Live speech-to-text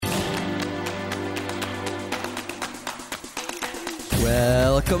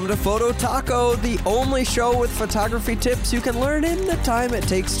Welcome to Photo Taco, the only show with photography tips you can learn in the time it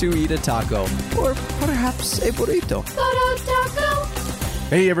takes to eat a taco, or perhaps a burrito. Photo Taco!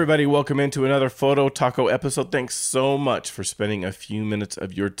 Hey everybody, welcome into another Photo Taco episode. Thanks so much for spending a few minutes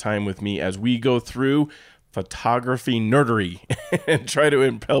of your time with me as we go through photography nerdery and try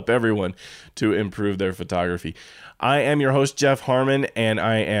to help everyone to improve their photography. I am your host, Jeff Harmon, and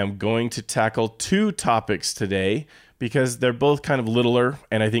I am going to tackle two topics today because they're both kind of littler,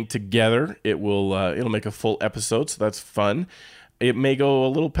 and I think together it'll make a full episode, so that's fun. It may go a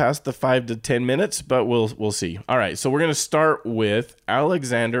little past the 5 to 10 minutes, but we'll see. All right, so we're going to start with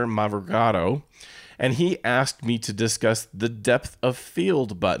Alexander Mavrigado, and he asked me to discuss the depth of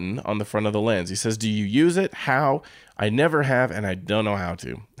field button on the front of the lens. He says, do you use it? How? I never have, and I don't know how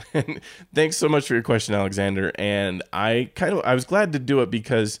to. Thanks so much for your question, Alexander. And I was glad to do it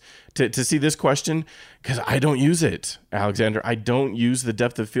because to see this question, because I don't use it, Alexander. I don't use the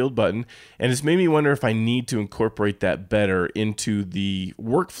depth of field button, and it's made me wonder if I need to incorporate that better into the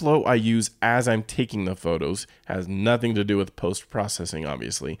workflow I use as I'm taking the photos. It has nothing to do with post-processing,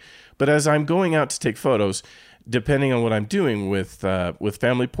 obviously. But as I'm going out to take photos, depending on what I'm doing with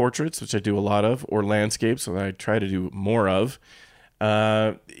family portraits, which I do a lot of, or landscapes, that I try to do more of,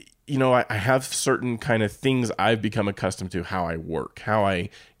 I have certain kind of things I've become accustomed to how I work, how I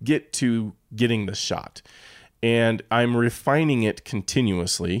get to getting the shot. And I'm refining it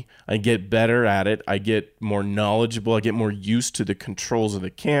continuously. I get better at it. I get more knowledgeable. I get more used to the controls of the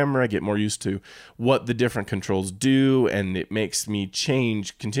camera. I get more used to what the different controls do, and it makes me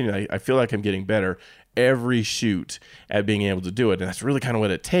change continually. I feel like I'm getting better every shoot at being able to do it. And that's really kind of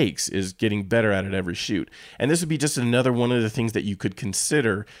what it takes, is getting better at it every shoot. And this would be just another one of the things that you could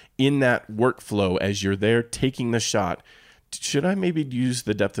consider in that workflow as you're there taking the shot. Should I maybe use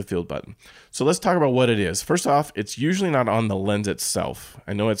the depth of field button? So let's talk about what it is. First off, it's usually not on the lens itself.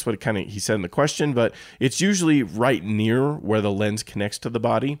 I know it's what he said in the question, but it's usually right near where the lens connects to the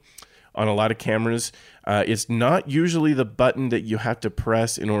body. On a lot of cameras, it's not usually the button that you have to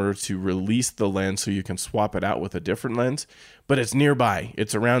press in order to release the lens so you can swap it out with a different lens, but it's nearby.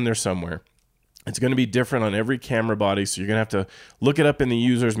 It's around there somewhere. It's going to be different on every camera body, so you're going to have to look it up in the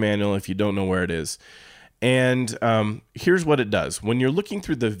user's manual if you don't know where it is. And here's what it does. When you're looking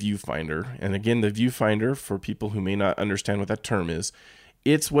through the viewfinder, and again, the viewfinder, for people who may not understand what that term is,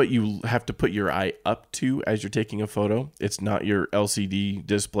 it's what you have to put your eye up to as you're taking a photo. It's not your LCD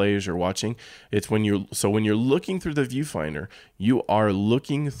display as you're watching. It's when you're looking through the viewfinder, you are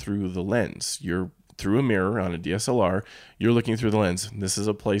looking through the lens. You're through a mirror on a DSLR, you're looking through the lens. This is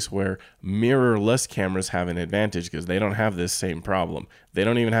a place where mirrorless cameras have an advantage because they don't have this same problem. They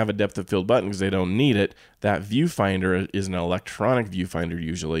don't even have a depth of field button because they don't need it. That viewfinder is an electronic viewfinder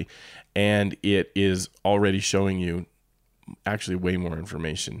usually, and it is already showing you actually way more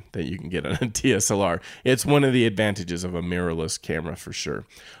information that you can get on a DSLR. It's one of the advantages of a mirrorless camera for sure.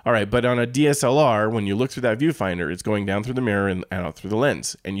 All right, but on a DSLR, when you look through that viewfinder, it's going down through the mirror and out through the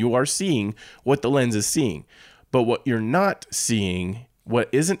lens, and you are seeing what the lens is seeing. But what you're not seeing,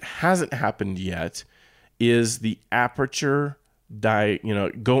 hasn't happened yet, is the aperture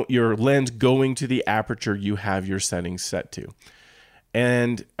your lens going to the aperture you have your settings set to.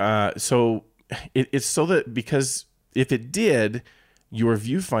 And so it's so that, because if it did, your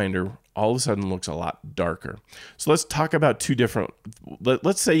viewfinder all of a sudden looks a lot darker. So let's talk about two different,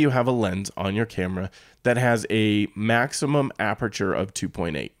 let's say you have a lens on your camera that has a maximum aperture of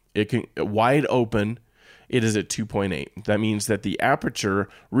 2.8. It can wide open, it is at 2.8. That means that the aperture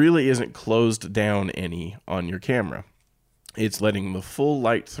really isn't closed down any on your camera. It's letting the full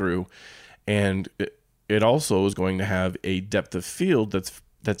light through, and it also is going to have a depth of field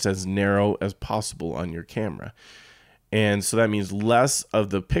that's as narrow as possible on your camera. And so that means less of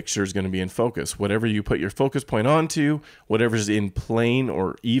the picture is going to be in focus. Whatever you put your focus point onto, whatever's in plane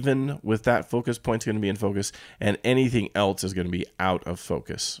or even with that focus point is going to be in focus, and anything else is going to be out of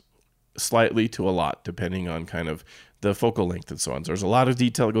focus, slightly to a lot, depending on kind of the focal length and so on. So there's a lot of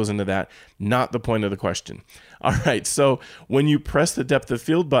detail that goes into that, not the point of the question. All right, so when you press the depth of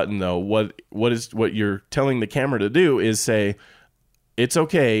field button, though, what you're telling the camera to do is say, it's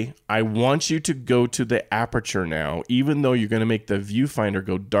okay, I want you to go to the aperture now, even though you're going to make the viewfinder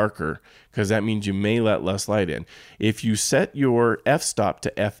go darker, because that means you may let less light in. If you set your f-stop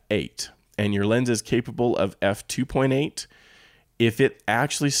to f8 and your lens is capable of f2.8, if it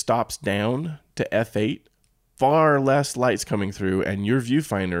actually stops down to f8, far less light's coming through and your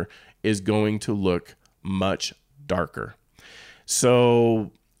viewfinder is going to look much darker.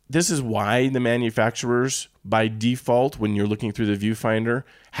 So this is why the manufacturers, by default, when you're looking through the viewfinder,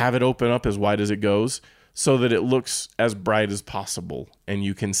 have it open up as wide as it goes, so that it looks as bright as possible and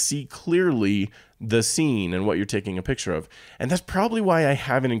you can see clearly the scene and what you're taking a picture of. And that's probably why I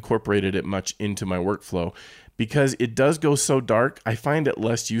haven't incorporated it much into my workflow, because it does go so dark. I find it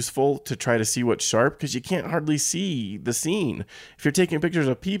less useful to try to see what's sharp because you can't hardly see the scene. If you're taking pictures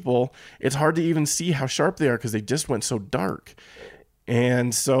of people, it's hard to even see how sharp they are because they just went so dark.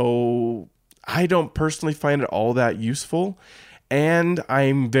 And so I don't personally find it all that useful. And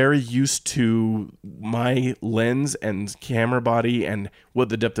I'm very used to my lens and camera body and what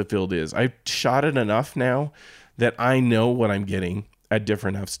the depth of field is. I've shot it enough now that I know what I'm getting at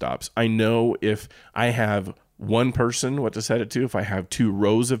different f-stops. I know if I have one person, what to set it to. If I have 2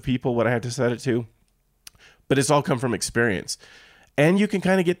 rows of people, what I have to set it to. But it's all come from experience. And you can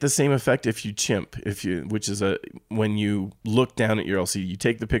kind of get the same effect if you chimp, which is when you look down at your LCD, you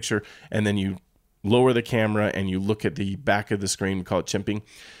take the picture and then you lower the camera and you look at the back of the screen, we call it chimping.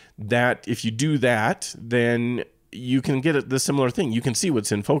 That if you do that, then you can get the similar thing. You can see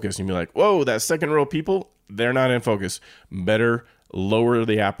what's in focus and be like, whoa, that second row of people, they're not in focus. Better lower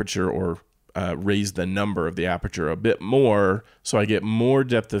the aperture or raise the number of the aperture a bit more so I get more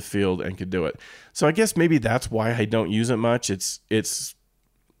depth of field and can do it. So I guess maybe that's why I don't use it much. It's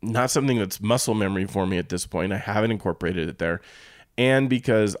not something that's muscle memory for me at this point. I haven't incorporated it there. And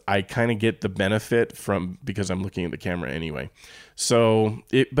because I kind of get the benefit from, because I'm looking at the camera anyway. So,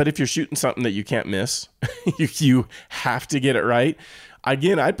 but if you're shooting something that you can't miss, you have to get it right.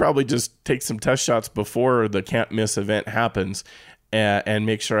 Again, I'd probably just take some test shots before the can't miss event happens and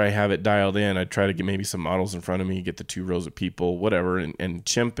make sure I have it dialed in. I'd try to get maybe some models in front of me, get the 2 rows of people, whatever, and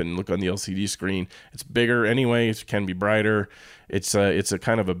chimp and look on the LCD screen. It's bigger anyway. It can be brighter. It's a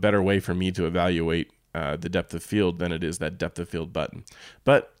kind of a better way for me to evaluate the depth of field than it is that depth of field button.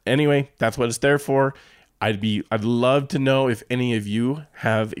 But anyway, that's what it's there for. I'd love to know if any of you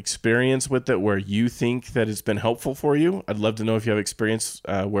have experience with it where you think that it's been helpful for you. I'd love to know if you have experience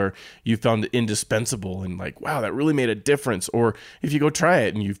where you found it indispensable and like, wow, that really made a difference. Or if you go try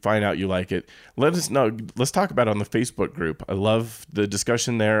it and you find out you like it, let us know. Let's talk about it on the Facebook group. I love the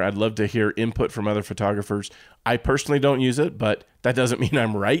discussion there. I'd love to hear input from other photographers. I personally don't use it, but that doesn't mean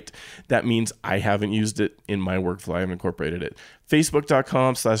I'm right. That means I haven't used it in my workflow. I haven't incorporated it.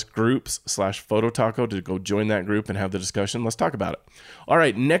 Facebook.com/groups/phototaco to go join that group and have the discussion. Let's talk about it. All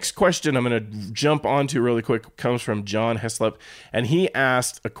right, next question I'm going to jump onto really quick comes from John Heslop, and he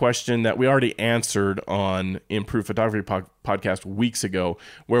asked a question that we already answered on Improved Photography podcast weeks ago,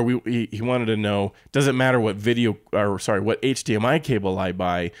 where he wanted to know, does it matter what what HDMI cable I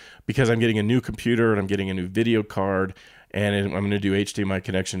buy, because I'm getting a new computer and I'm getting a new video card and I'm going to do HDMI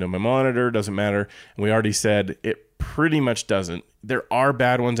connection to my monitor, doesn't matter. And we already said it pretty much doesn't. There are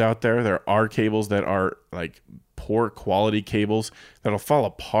bad ones out there. There are cables that are like poor quality cables that'll fall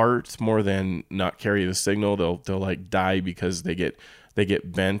apart more than not carry the signal. They'll like die because they get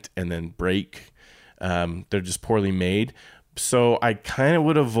bent and then break. They're just poorly made. So I kind of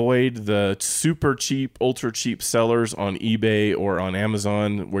would avoid the super cheap, ultra cheap sellers on eBay or on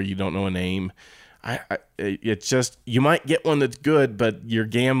Amazon where you don't know a name. It's just, you might get one that's good, but you're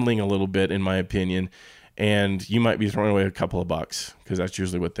gambling a little bit, in my opinion, and you might be throwing away a couple of bucks because that's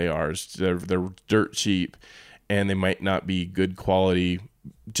usually what they are. They're dirt cheap, and they might not be good quality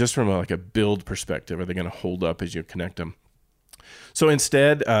just from a build perspective. Are they going to hold up as you connect them? So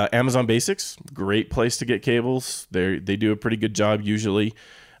instead, Amazon Basics, great place to get cables. They do a pretty good job usually.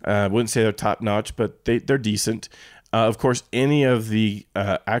 I wouldn't say they're top notch, but they're decent. Of course, any of the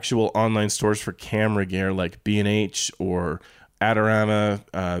actual online stores for camera gear like B&H or Adorama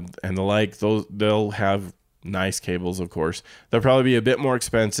and the like, they'll have nice cables, of course. They'll probably be a bit more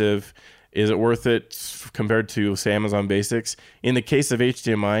expensive. Is it worth it compared to, say, Amazon Basics? In the case of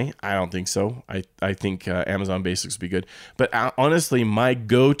HDMI, I don't think so. I think Amazon Basics would be good. But honestly, my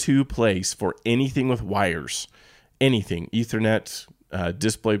go-to place for anything with wires, anything, Ethernet,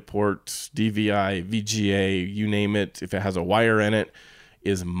 DisplayPort, DVI, VGA, you name it, if it has a wire in it,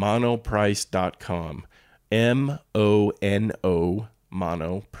 is monoprice.com. M-O-N-O,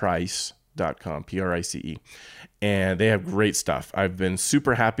 monoprice.com, Price. And they have great stuff. I've been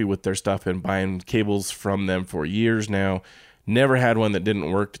super happy with their stuff and buying cables from them for years now. Never had one that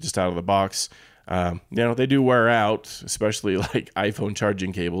didn't work just out of the box. They do wear out, especially like iPhone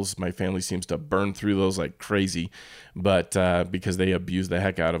charging cables. My family seems to burn through those like crazy, but because they abuse the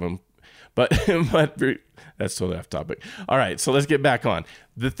heck out of them. But that's totally off topic. All right, so let's get back on.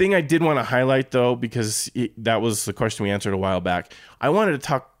 The thing I did want to highlight, though, because that was the question we answered a while back, I wanted to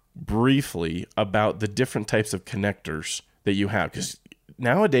talk briefly about the different types of connectors that you have, because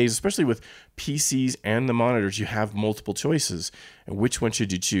nowadays, especially with PCs and the monitors, you have multiple choices. And which one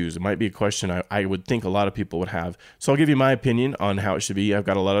should you choose? It might be a question I would think a lot of people would have. So I'll give you my opinion on how it should be. I've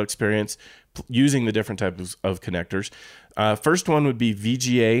got a lot of experience using the different types of connectors. First one would be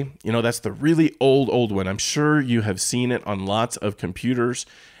VGA. That's the really old one. I'm sure you have seen it on lots of computers.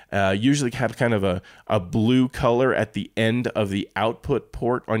 Usually have kind of a blue color at the end of the output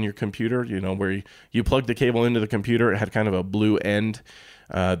port on your computer, where you plug the cable into the computer. It had kind of a blue end.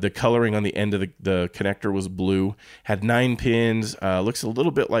 The coloring on the end of the connector was blue. Had 9 pins. Looks a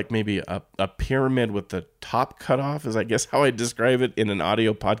little bit like maybe a pyramid with the top cut off, is I guess how I describe it in an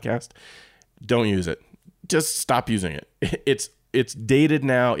audio podcast. Don't use it. Just stop using it. It's dated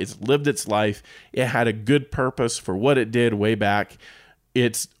now. It's lived its life. It had a good purpose for what it did way back.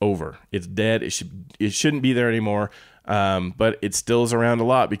 It's over. It's dead. It shouldn't be there anymore. But it still is around a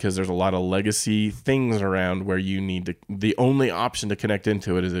lot because there's a lot of legacy things around where you need to. The only option to connect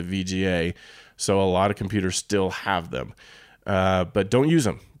into it is a VGA. So a lot of computers still have them, but don't use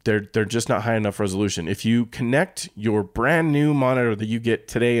them. They're just not high enough resolution. If you connect your brand new monitor that you get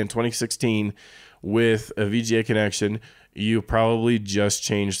today in 2016 with a VGA connection, you probably just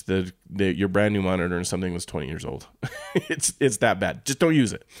changed your brand new monitor and something that's 20 years old. It's that bad. Just don't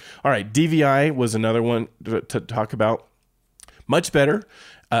use it. All right, DVI was another one to talk about. Much better,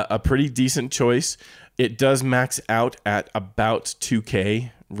 a pretty decent choice. It does max out at about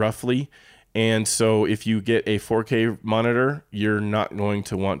 2K roughly. And so if you get a 4K monitor, you're not going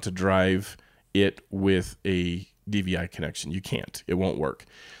to want to drive it with a DVI connection. You can't. It won't work.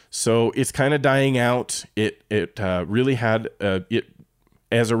 So it's kind of dying out. It really had it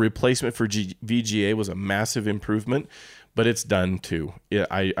as a replacement for VGA was a massive improvement, but it's done too.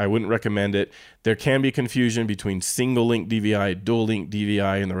 I wouldn't recommend it. There can be confusion between single link DVI, dual link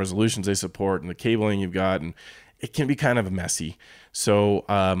DVI, and the resolutions they support and the cabling you've got, and it can be kind of messy. So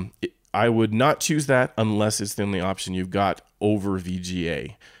I would not choose that unless it's the only option you've got over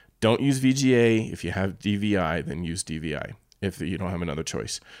VGA. Don't use VGA. If you have DVI, then use DVI if you don't have another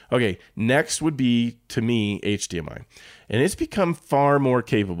choice. Okay, next would be, to me, HDMI. And it's become far more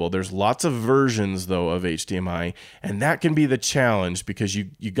capable. There's lots of versions, though, of HDMI, and that can be the challenge because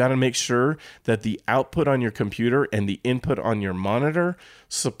you got to make sure that the output on your computer and the input on your monitor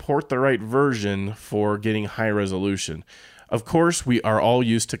support the right version for getting high resolution. Of course, we are all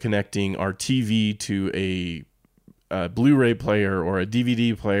used to connecting our TV to a Blu-ray player or a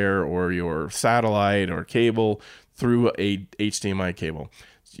DVD player or your satellite or cable through a HDMI cable.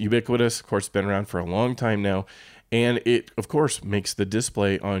 It's ubiquitous, of course, been around for a long time now, and it, of course, makes the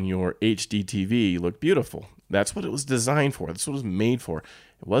display on your HD TV look beautiful. That's what it was designed for. That's what it was made for.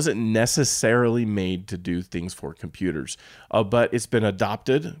 It wasn't necessarily made to do things for computers, but it's been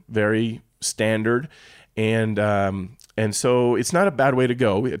adopted, very standard, and so it's not a bad way to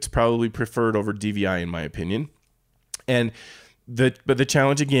go. It's probably preferred over DVI in my opinion. But the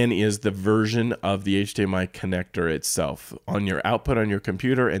challenge again is the version of the HDMI connector itself. On your output on your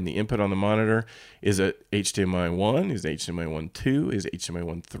computer and the input on the monitor, is it HDMI 1, is it HDMI 1.2, is it HDMI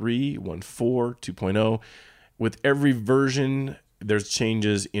 1.3, 1.4, 2.0? With every version, there's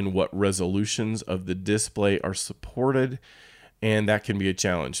changes in what resolutions of the display are supported, and that can be a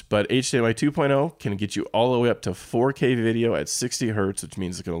challenge. But HDMI 2.0 can get you all the way up to 4K video at 60 hertz, which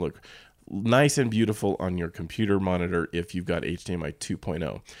means it's going to look nice and beautiful on your computer monitor if you've got HDMI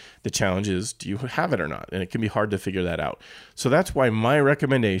 2.0. The challenge is, do you have it or not? And it can be hard to figure that out. So that's why my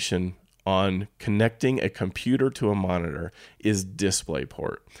recommendation on connecting a computer to a monitor is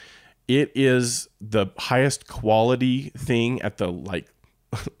DisplayPort. It is the highest quality thing at the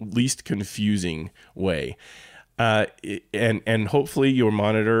least confusing way. And hopefully your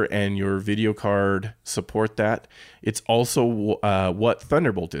monitor and your video card support that. It's also what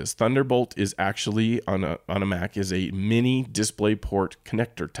Thunderbolt is. Thunderbolt is actually on a Mac is a mini DisplayPort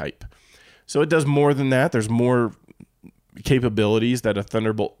connector type. So it does more than that. There's more capabilities that a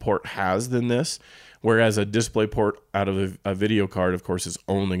Thunderbolt port has than this. Whereas a DisplayPort out of a video card, of course, is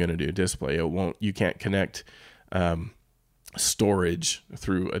only going to do display. You can't connect storage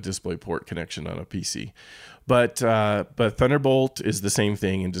through a DisplayPort connection on a PC. But Thunderbolt is the same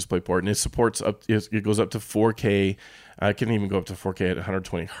thing in DisplayPort, and it supports it goes up to 4K. It can even go up to 4K at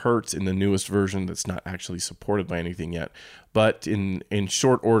 120 hertz in the newest version that's not actually supported by anything yet. But in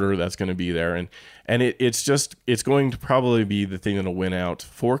short order, that's going to be there, and it's going to probably be the thing that'll win out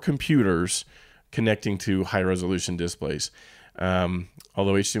for computers connecting to high resolution displays.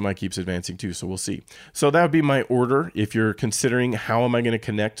 Although HDMI keeps advancing too, so we'll see. So that would be my order. If you're considering how am I going to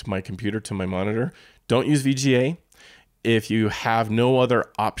connect my computer to my monitor, don't use VGA. If you have no other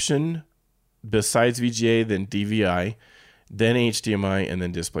option besides VGA, then DVI. then HDMI, and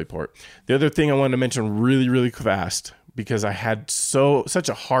then DisplayPort. The other thing I wanted to mention really, really fast, because I had such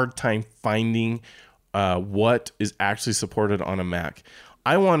a hard time finding what is actually supported on a Mac.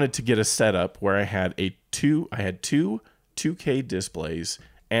 I wanted to get a setup where I had two 2K displays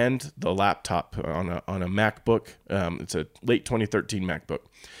and the laptop on a MacBook. It's a late 2013 MacBook,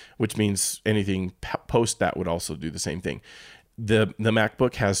 which means anything post that would also do the same thing. The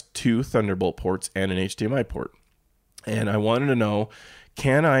MacBook has 2 Thunderbolt ports and an HDMI port. And I wanted to know,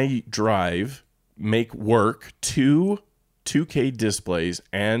 can I make work 2 2K displays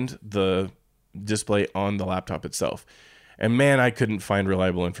and the display on the laptop itself? And man, I couldn't find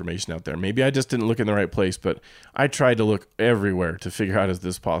reliable information out there. Maybe I just didn't look in the right place, but I tried to look everywhere to figure out, is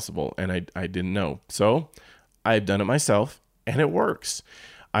this possible? And I didn't know. So I've done it myself, and it works.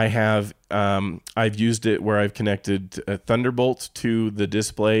 I've used it where I've connected a Thunderbolt to the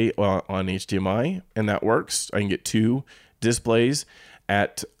display on HDMI, and that works. I can get 2 displays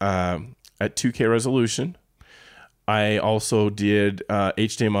at 2K resolution. I also did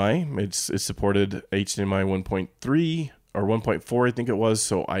HDMI. It supported HDMI 1.3 or 1.4, I think it was.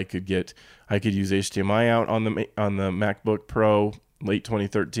 So I could use HDMI out on the MacBook Pro late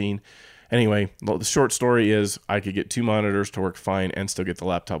 2013. Anyway, the short story is I could get 2 monitors to work fine and still get the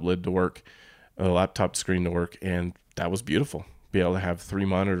laptop lid to work, the laptop screen to work, and that was beautiful. Be able to have 3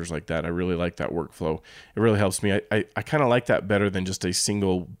 monitors like that. I really like that workflow. It really helps me. I kind of like that better than just a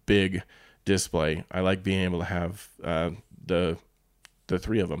single big display. I like being able to have the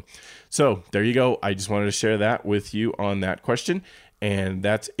 3 of them. So there you go. I just wanted to share that with you on that question. And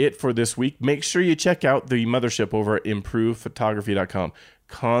that's it for this week. Make sure you check out the mothership over at improvephotography.com.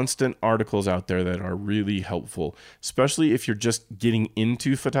 Constant articles out there that are really helpful, especially if you're just getting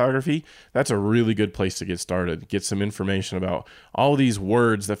into photography. That's a really good place to get started. Get some information about all these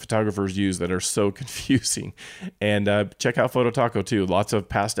words that photographers use that are so confusing. And check out Photo Taco too. Lots of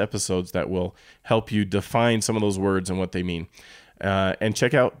past episodes that will help you define some of those words and what they mean. And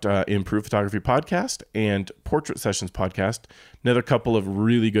check out Improve Photography Podcast and Portrait Sessions Podcast. Another couple of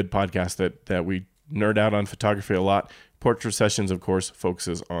really good podcasts that we nerd out on photography a lot. Portrait Sessions, of course,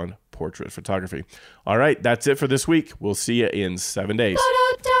 focuses on portrait photography. All right, that's it for this week. We'll see you in 7 days.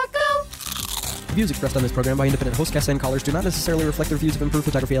 Photo Taco. The views expressed on this program by independent hosts, guests, and callers do not necessarily reflect the views of Improve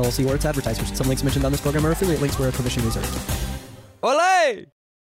Photography LLC or its advertisers. Some links mentioned on this program are affiliate links where permission reserved. Olé!